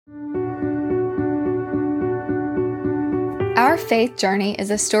Our faith journey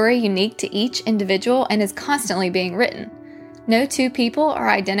is a story unique to each individual and is constantly being written. No two people are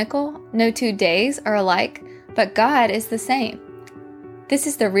identical, no 2 days are alike, but God is the same. This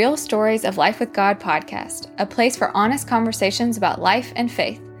is the Real Stories of Life with God podcast, a place for honest conversations about life and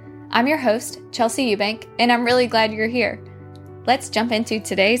faith. I'm your host, Chelsea Eubank, and I'm really glad you're here. Let's jump into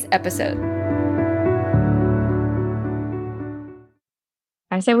today's episode.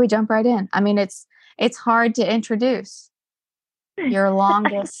 I say we jump right in. I mean, it's hard to introduce your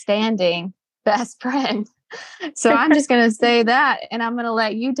longest standing best friend. So I'm just going to say that, and I'm going to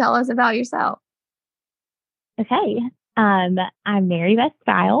let you tell us about yourself. Okay. I'm Mary Beth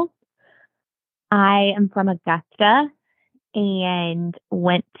Stiles. I am from Augusta and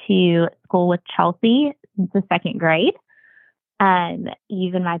went to school with Chelsea since the second grade.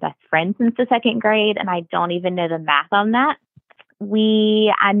 You've been my best friend since the second grade, and I don't even know the math on that.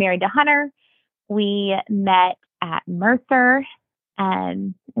 I'm married to Hunter. We met at Mercer,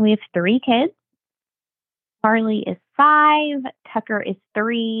 and we have 3 kids. Charlie is 5, Tucker is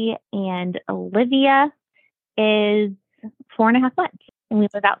 3, and Olivia is 4.5 months. And we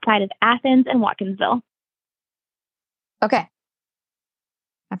live outside of Athens and Watkinsville. Okay.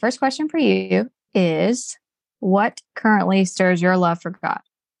 My first question for you is, what currently stirs your love for God?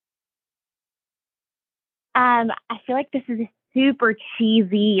 I feel like this is a super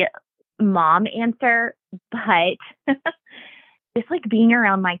cheesy mom answer, but just like being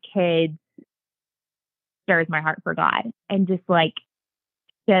around my kids stirs my heart for God and just like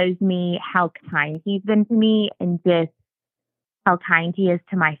shows me how kind He's been to me and just how kind He is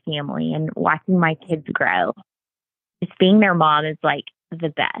to my family, and watching my kids grow. Just being their mom is like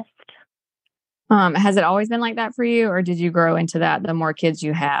the best. Has it always been like that for you, or did you grow into that the more kids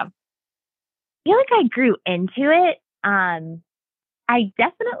you have? I feel like I grew into it. I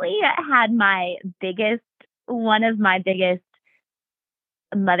definitely had one of my biggest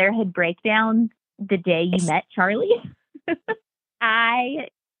motherhood breakdowns the day you met Charlie. I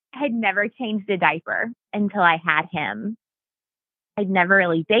had never changed a diaper until I had him. I'd never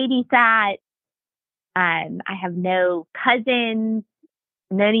really babysat. I have no cousins,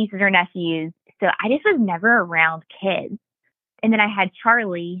 no nieces or nephews. So I just was never around kids. And then I had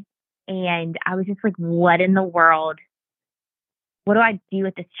Charlie, and I was just like, what in the world? What do I do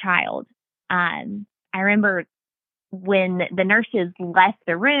with this child? I remember when the nurses left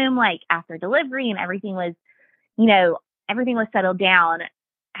the room, like after delivery and everything was settled down.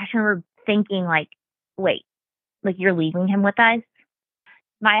 I just remember thinking like, wait, like you're leaving him with us?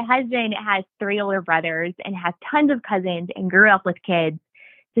 My husband has 3 older brothers and has tons of cousins and grew up with kids.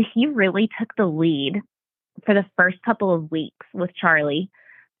 So he really took the lead for the first couple of weeks with Charlie.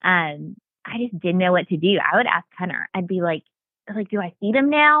 I just didn't know what to do. I would ask Hunter. I'd be like, do I feed him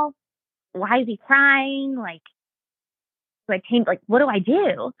now? Why is he crying? Like, what do I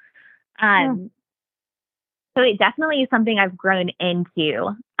do? So it definitely is something I've grown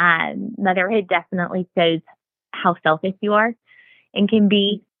into. Motherhood definitely shows how selfish you are and can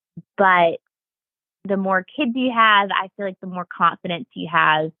be. But the more kids you have, I feel like the more confidence you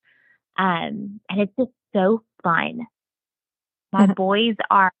have. And it's just so fun. My boys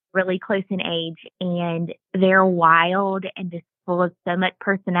are really close in age, and they're wild and just full of so much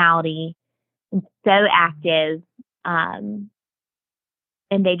personality and so active. And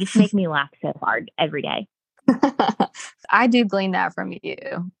they just make me laugh so hard every day. I do glean that from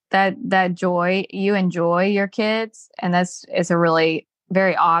you, that joy. You enjoy your kids, and it's a really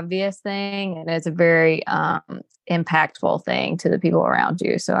very obvious thing, and it's a very impactful thing to the people around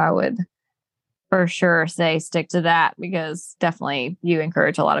you. So I would for sure say stick to that, because definitely you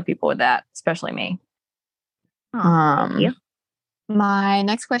encourage a lot of people with that, especially me. Thank you. My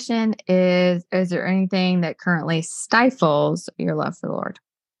next question is there anything that currently stifles your love for the Lord?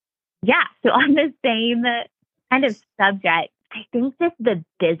 Yeah. So on the same kind of subject, I think just the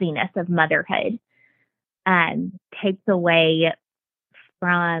busyness of motherhood takes away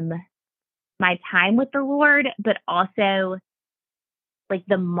from my time with the Lord, but also like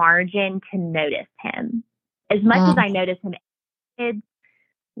the margin to notice Him. As much as I notice Him, kids,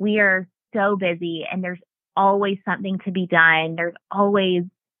 we are so busy, and there's always something to be done. There's always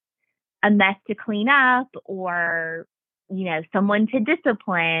a mess to clean up, or someone to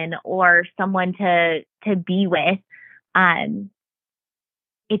discipline, or someone to be with.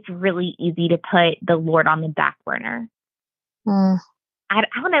 It's really easy to put the Lord on the back burner. I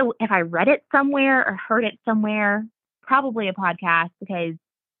don't know if I read it somewhere or heard it somewhere, probably a podcast, because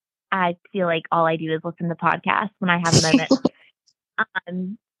I feel like all I do is listen to podcasts when I have a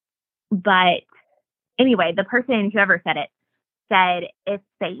moment. But anyway, the person, whoever said it, said, if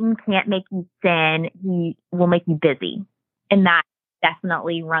Satan can't make you sin, he will make you busy. And that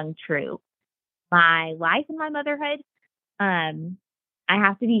definitely rung true. My life and my motherhood, I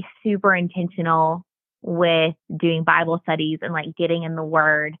have to be super intentional with doing Bible studies and like getting in the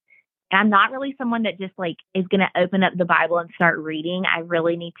Word. And I'm not really someone that just like is going to open up the Bible and start reading. I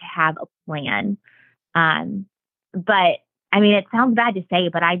really need to have a plan. But I mean, it sounds bad to say,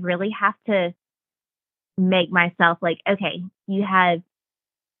 but I really have to make myself like, okay, you have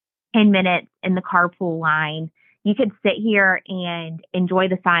 10 minutes in the carpool line. You could sit here and enjoy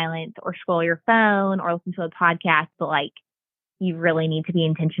the silence or scroll your phone or listen to a podcast, but like, you really need to be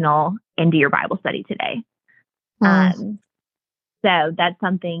intentional and do your Bible study today. So that's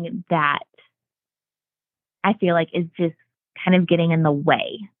something that I feel like is just kind of getting in the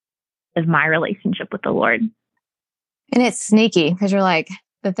way of my relationship with the Lord. And it's sneaky because you're like,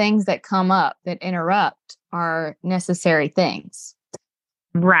 the things that come up that interrupt are necessary things.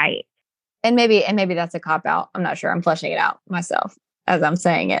 Right. And maybe that's a cop out. I'm not sure. I'm fleshing it out myself as I'm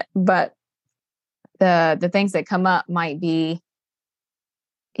saying it. But the things that come up might be,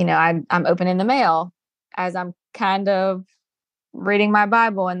 I'm opening the mail as I'm kind of reading my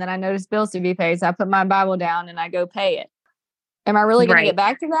Bible, and then I notice bills to be paid. So I put my Bible down and I go pay it. Am I really going to get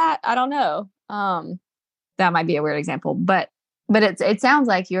back to that? I don't know. That might be a weird example, but it sounds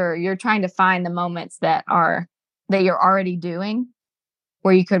like you're trying to find the moments that you're already doing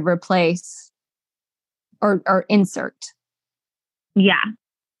where you could replace or insert. Yeah.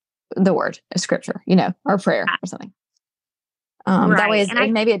 The word, a scripture, or prayer or something. That way,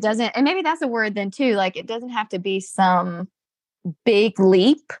 maybe it doesn't, and maybe that's a word then too. Like it doesn't have to be some big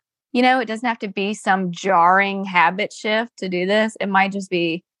leap, it doesn't have to be some jarring habit shift to do this. It might just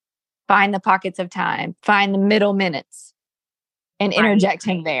be find the pockets of time, find the middle minutes and interject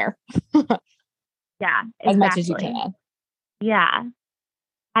him there. Yeah. Exactly. As much as you can. Yeah.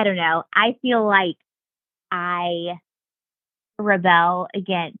 I don't know. I feel like I rebel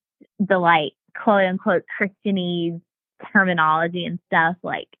against the like quote unquote Christianese terminology and stuff.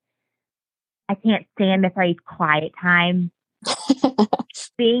 Like I can't stand the phrase quiet time.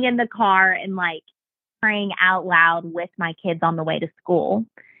 Being in the car and like praying out loud with my kids on the way to school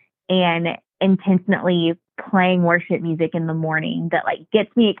and intentionally playing worship music in the morning that like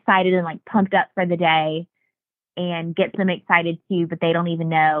gets me excited and like pumped up for the day and gets them excited too, but they don't even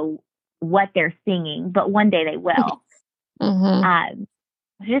know what they're singing, but one day they will. Mm-hmm.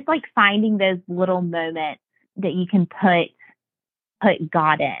 Just like finding those little moments that you can put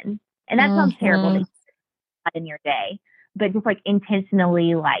God in. And that sounds terrible, that you put God in your day, but just like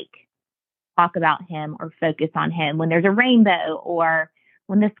intentionally like talk about him or focus on him when there's a rainbow or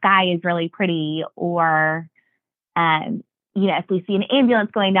when the sky is really pretty or, if we see an ambulance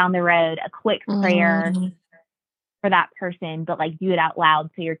going down the road, a quick prayer for that person, but like do it out loud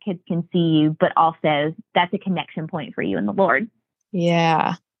so your kids can see you, but also that's a connection point for you and the Lord.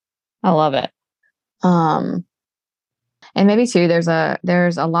 Yeah. I love it. And maybe too, there's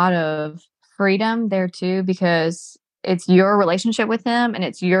a lot of freedom there too, because it's your relationship with him and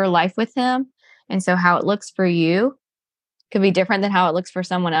it's your life with him. And so how it looks for you could be different than how it looks for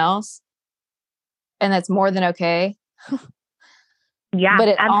someone else. And that's more than okay. Yeah. But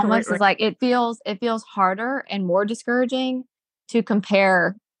it absolutely. almost is like, it feels harder and more discouraging to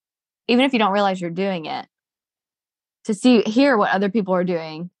compare, even if you don't realize you're doing it, to hear what other people are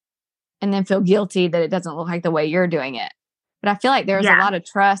doing and then feel guilty that it doesn't look like the way you're doing it. But I feel like there's a lot of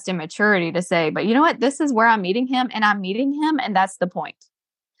trust and maturity to say, but you know what? This is where I'm meeting him and I'm meeting him. And that's the point.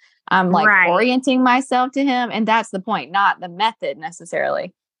 I'm like orienting myself to him. And that's the point, not the method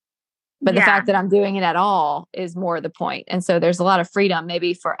necessarily. But the fact that I'm doing it at all is more the point. And so there's a lot of freedom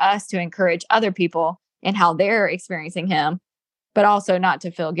maybe for us to encourage other people in how they're experiencing him, but also not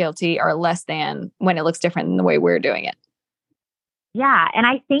to feel guilty or less than when it looks different than the way we're doing it. Yeah. And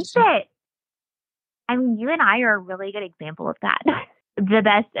I think that, you and I are a really good example of that. The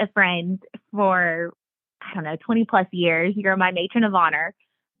best of friends for, 20 plus years. You're my matron of honor.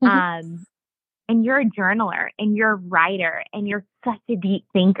 And you're a journaler and you're a writer and you're such a deep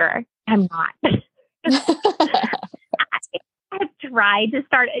thinker. I'm not. I've tried to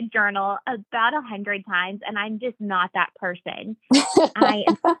start a journal about 100 times and I'm just not that person. I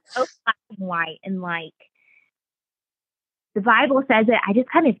am so black and white and like, the Bible says it. I just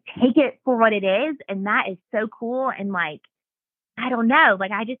kind of take it for what it is. And that is so cool. And like, I don't know,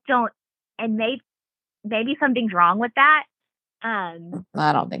 like, I just don't, and maybe something's wrong with that. I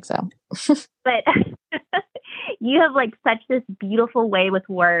don't think so. But you have like such this beautiful way with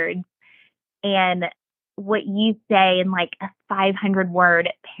words and what you say in like a 500 word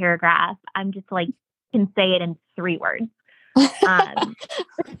paragraph. I'm just like, can say it in 3 words.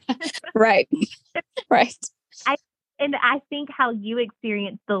 Right. And I think how you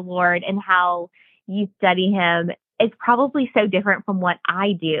experience the Lord and how you study him is probably so different from what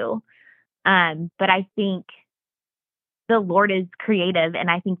I do. But I think the Lord is creative, and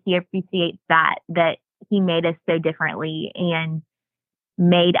I think he appreciates that he made us so differently and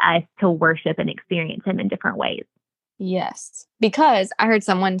made us to worship and experience him in different ways. Yes. Because I heard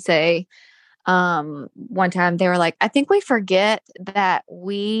someone say one time, they were like, I think we forget that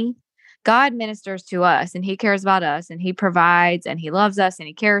God ministers to us and he cares about us and he provides and he loves us and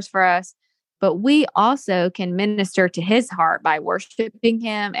he cares for us. But we also can minister to his heart by worshiping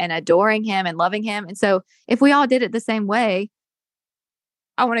him and adoring him and loving him. And so if we all did it the same way,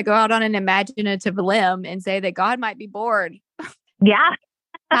 I want to go out on an imaginative limb and say that God might be bored. Yeah.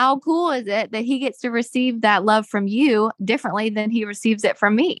 How cool is it that he gets to receive that love from you differently than he receives it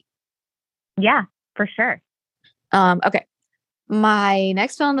from me? Yeah, for sure. Okay. My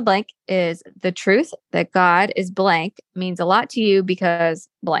next fill in the blank is the truth that God is blank means a lot to you because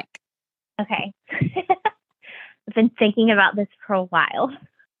blank. Okay. I've been thinking about this for a while.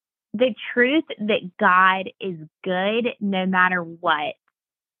 The truth that God is good no matter what.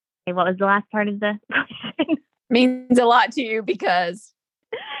 Okay, what was the last part of the question? Means a lot to you because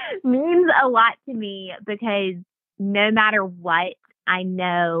Means a lot to me because no matter what, I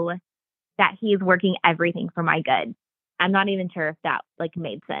know that he is working everything for my good. I'm not even sure if that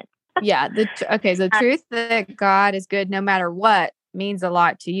made sense. Yeah. Okay. So the truth that God is good no matter what means a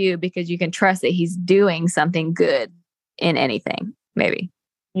lot to you because you can trust that he's doing something good in anything, maybe.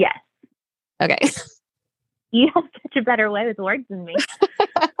 Yes. Okay. You have such a better way with words than me.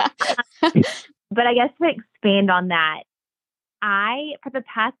 But I guess to expand on that, for the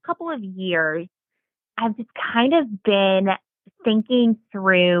past couple of years, I've just kind of been thinking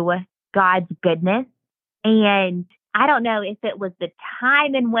through God's goodness. And I don't know if it was the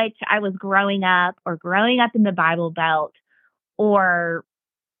time in which I was growing up or growing up in the Bible Belt or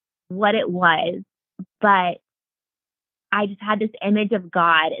what it was, but I just had this image of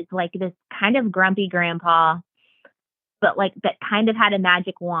God as this kind of grumpy grandpa, but that kind of had a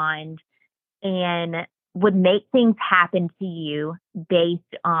magic wand and would make things happen to you based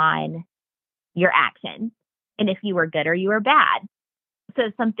on your actions and if you were good or you were bad. So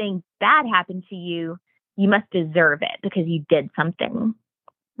if something bad happened to you, you must deserve it because you did something.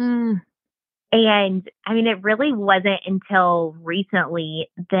 Mm. And I mean, it really wasn't until recently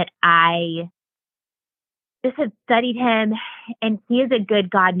that I just had studied him, and he is a good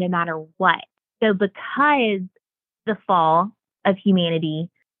God no matter what. So because the fall of humanity,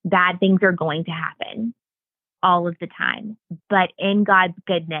 bad things are going to happen all of the time. But in God's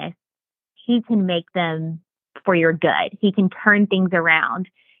goodness, he can make them for your good. He can turn things around.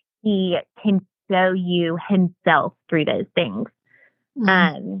 He can show you himself through those things.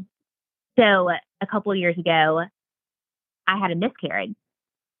 Mm. So a couple of years ago, I had a miscarriage.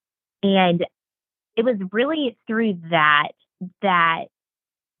 And it was really through that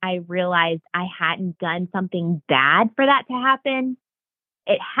I realized I hadn't done something bad for that to happen.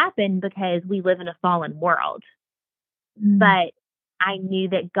 It happened because we live in a fallen world. But I knew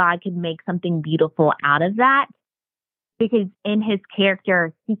that God could make something beautiful out of that because in his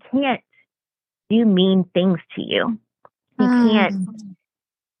character, he can't do mean things to you. He can't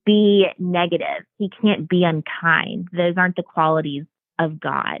be negative. He can't be unkind. Those aren't the qualities of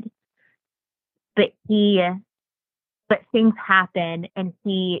God. But things happen and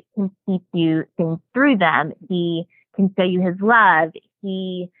he can teach you things through them. He can show you his love.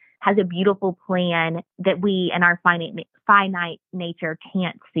 He has a beautiful plan that we in our finite nature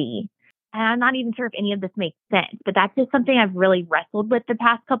can't see. And I'm not even sure if any of this makes sense, but that's just something I've really wrestled with the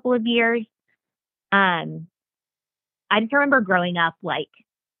past couple of years. I just remember growing up,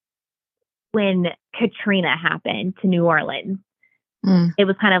 when Katrina happened to New Orleans, it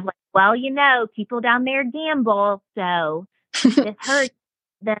was kind of well, people down there gamble, so this hurts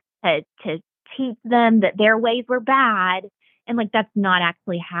them to teach them that their ways were bad. And that's not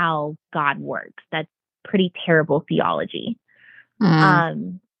actually how God works. That's pretty terrible theology. So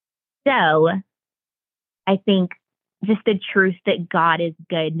I think just the truth that God is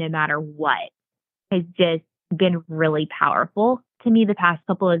good no matter what has just been really powerful to me the past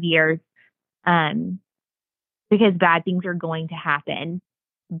couple of years. Because bad things are going to happen,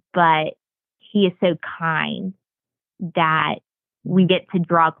 but he is so kind that we get to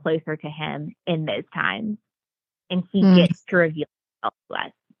draw closer to him in those times, and he gets to reveal himself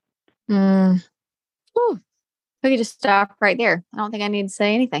to us. We could just stop right there. I don't think I need to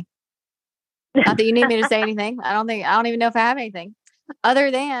say anything. Not that you need me to say anything. I don't even know if I have anything other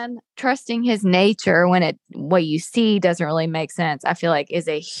than trusting his nature when what you see doesn't really make sense. I feel like is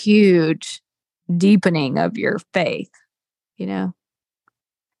a huge deepening of your faith, Yeah.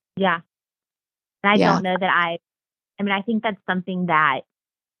 And I Yeah. don't know that I think that's something that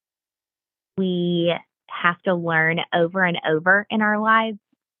we have to learn over and over in our lives.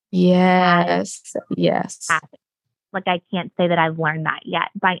 Yes. Yes. Like, I can't say that I've learned that yet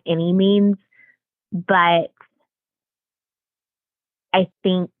by any means, but I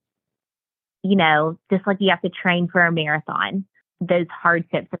think, just like you have to train for a marathon, those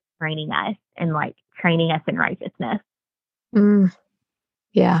hardships are training us and like training us in righteousness.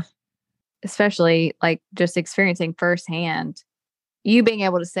 Yeah. Especially like just experiencing firsthand, you being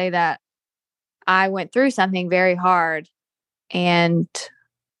able to say that I went through something very hard, and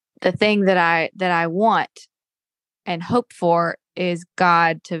the thing that I want and hope for is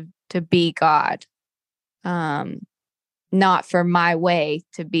God to be God. Not for my way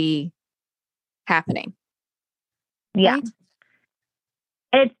to be happening. Yeah. Right?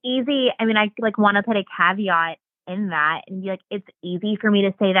 It's easy. I mean, I like want to put a caveat in that and be like, it's easy for me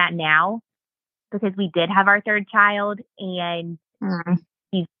to say that now because we did have our third child and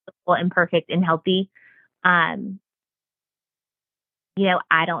he's beautiful and perfect and healthy. I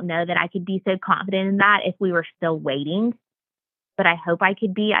don't know that I could be so confident in that if we were still waiting, but I hope I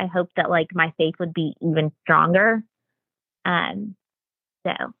could be. I hope that like my faith would be even stronger.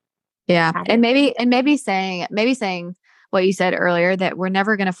 So yeah, and maybe saying what you said earlier, that we're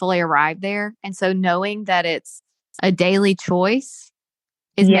never going to fully arrive there, and so knowing that it's a daily choice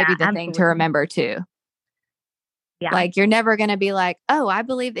is maybe the thing to remember too. Yeah. Like, you're never going to be like, oh, I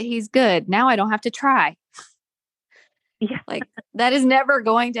believe that he's good, now I don't have to try. Yeah. Like, that is never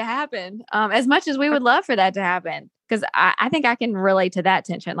going to happen. As much as we would love for that to happen, because I think I can relate to that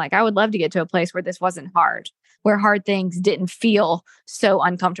tension. Like, I would love to get to a place where this wasn't hard, where hard things didn't feel so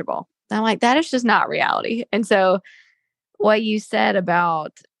uncomfortable. I'm like, that is just not reality. And so what you said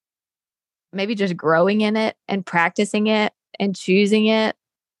about maybe just growing in it and practicing it and choosing it,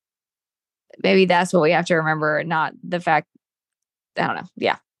 maybe that's what we have to remember, not the fact, I don't know.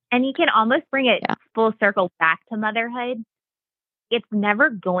 Yeah. And you can almost bring it full circle back to motherhood. It's never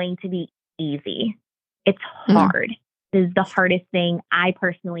going to be easy. It's hard. This is the hardest thing I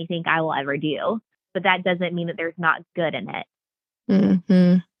personally think I will ever do. But that doesn't mean that there's not good in it.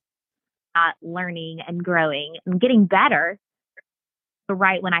 Not learning and growing and getting better. But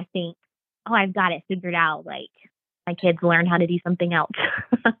right when I think, oh, I've got it figured out, like my kids learn how to do something else.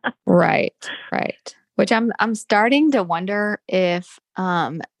 Right. Which I'm starting to wonder if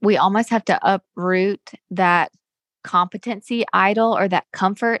we almost have to uproot that competency idol or that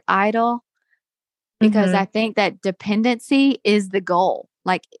comfort idol, because I think that dependency is the goal,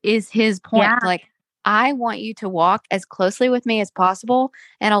 like is his point. Yeah. Like, I want you to walk as closely with me as possible.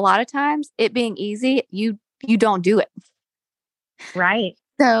 And a lot of times it being easy, you don't do it. Right.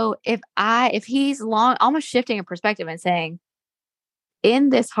 So if he's almost shifting a perspective and saying, in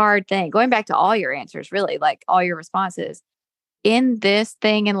this hard thing, going back to all your answers, really, like all your responses, in this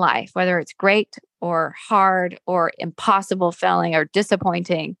thing in life, whether it's great or hard or impossible, failing or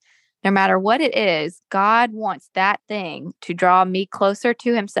disappointing, no matter what it is, God wants that thing to draw me closer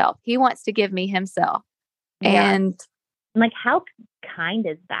to himself. He wants to give me himself. Yeah. And like, how kind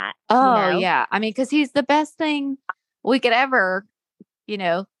is that? Yeah. I mean, because he's the best thing we could ever,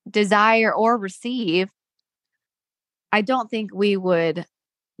 desire or receive. I don't think we would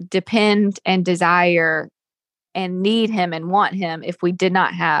depend and desire and need him and want him if we did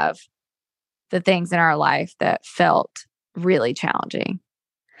not have the things in our life that felt really challenging.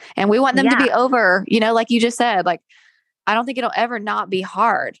 And we want them to be over, like you just said. Like, I don't think it'll ever not be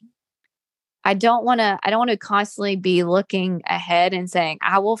hard. I don't want to constantly be looking ahead and saying,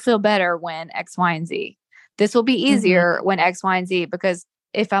 I will feel better when X, Y, and Z. This will be easier when X, Y, and Z, because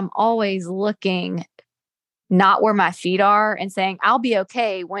if I'm always looking not where my feet are and saying, I'll be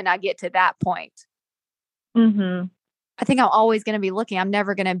okay when I get to that point. I think I'm always going to be looking. I'm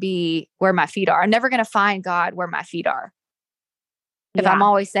never going to be where my feet are. I'm never going to find God where my feet are. If I'm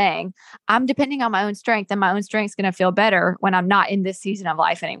always saying, I'm depending on my own strength, and my own strength's going to feel better when I'm not in this season of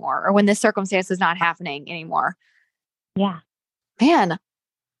life anymore, or when this circumstance is not happening anymore. Yeah. Man.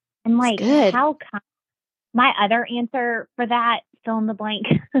 And like, good. My other answer for that, fill in the blank.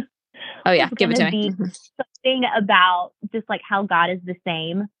 Oh yeah. Give it to me. Something about just like how God is the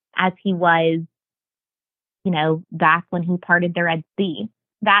same as he was, back when he parted the Red Sea.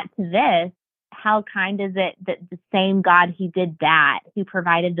 That to this, how kind is it that the same God who did that, who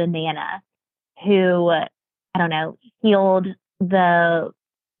provided the manna, who, I don't know, healed the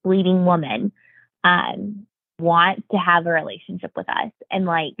bleeding woman, wants to have a relationship with us and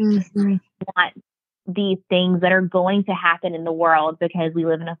like want these things that are going to happen in the world because we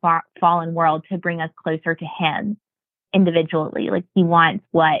live in a fallen world to bring us closer to him individually. Like he wants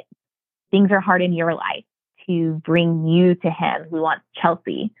what things are hard in your life to bring you to him. He wants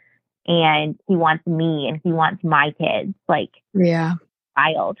Chelsea and he wants me and he wants my kids, like Yeah.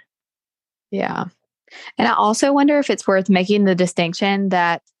 child. Yeah. And I also wonder if it's worth making the distinction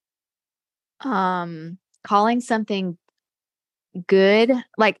that calling something good,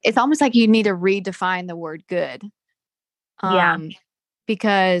 like it's almost like you need to redefine the word good. Yeah.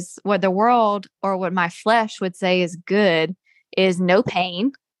 Because what the world or what my flesh would say is good is no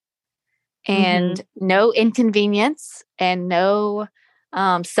pain and no inconvenience and no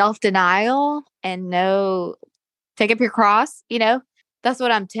self-denial and no take up your cross, that's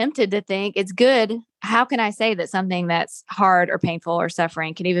what I'm tempted to think. It's good. How can I say that something that's hard or painful or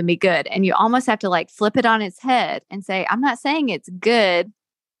suffering can even be good? And you almost have to like flip it on its head and say, I'm not saying it's good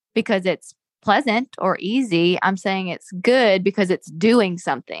because it's pleasant or easy. I'm saying it's good because it's doing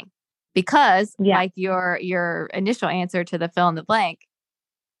something. Because like your initial answer to the fill in the blank,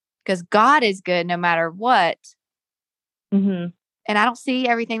 because God is good no matter what. And I don't see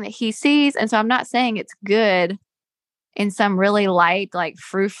everything that he sees. And so I'm not saying it's good in some really light, like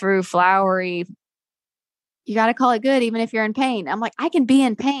frou-frou, flowery, you got to call it good even if you're in pain. I'm like, I can be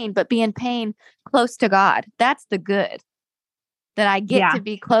in pain, but be in pain close to God. That's the good. That I get to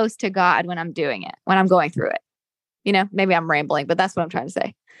be close to God when I'm doing it, when I'm going through it. Maybe I'm rambling, but that's what I'm trying to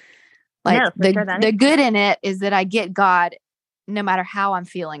say. Like the good in it is that I get God no matter how I'm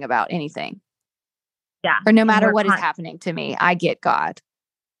feeling about anything. Yeah. Or no matter what is happening to me, I get God.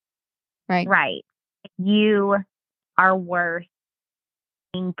 Right. Right. You are worth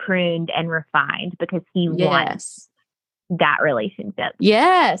being pruned and refined because he wants that relationship.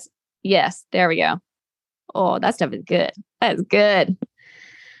 Yes. Yes. There we go. Oh, that stuff is good. That is good.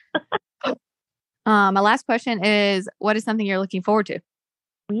 My last question is, what is something you're looking forward to?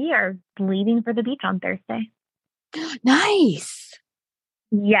 We are leaving for the beach on Thursday. Nice.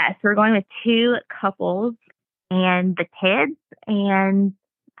 Yes, we're going with 2 couples and the kids, and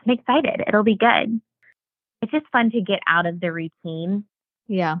I'm excited. It'll be good. It's just fun to get out of the routine.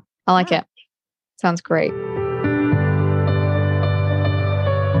 Yeah, I like it. Sounds great.